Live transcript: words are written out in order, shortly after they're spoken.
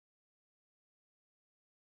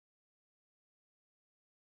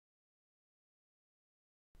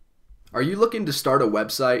Are you looking to start a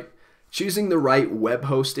website? Choosing the right web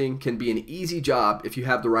hosting can be an easy job if you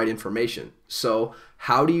have the right information. So,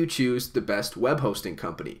 how do you choose the best web hosting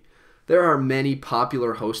company? There are many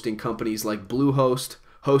popular hosting companies like Bluehost,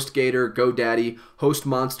 HostGator, GoDaddy,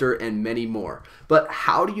 HostMonster, and many more. But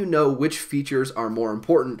how do you know which features are more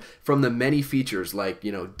important from the many features like,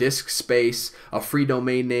 disk space, a free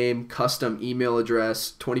domain name, custom email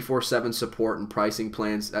address, 24/7 support and pricing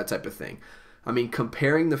plans, that type of thing? I mean,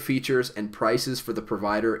 comparing the features and prices for the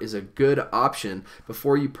provider is a good option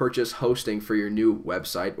before you purchase hosting for your new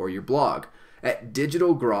website or your blog. At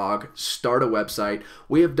Digital Grog, Start a Website,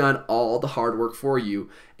 we have done all the hard work for you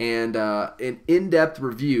and in-depth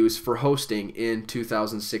reviews for hosting in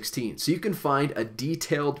 2016. So you can find a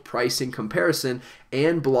detailed pricing comparison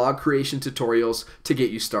and blog creation tutorials to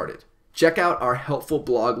get you started. Check out our helpful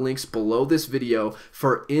blog links below this video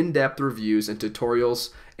for in-depth reviews and tutorials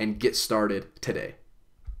and get started today.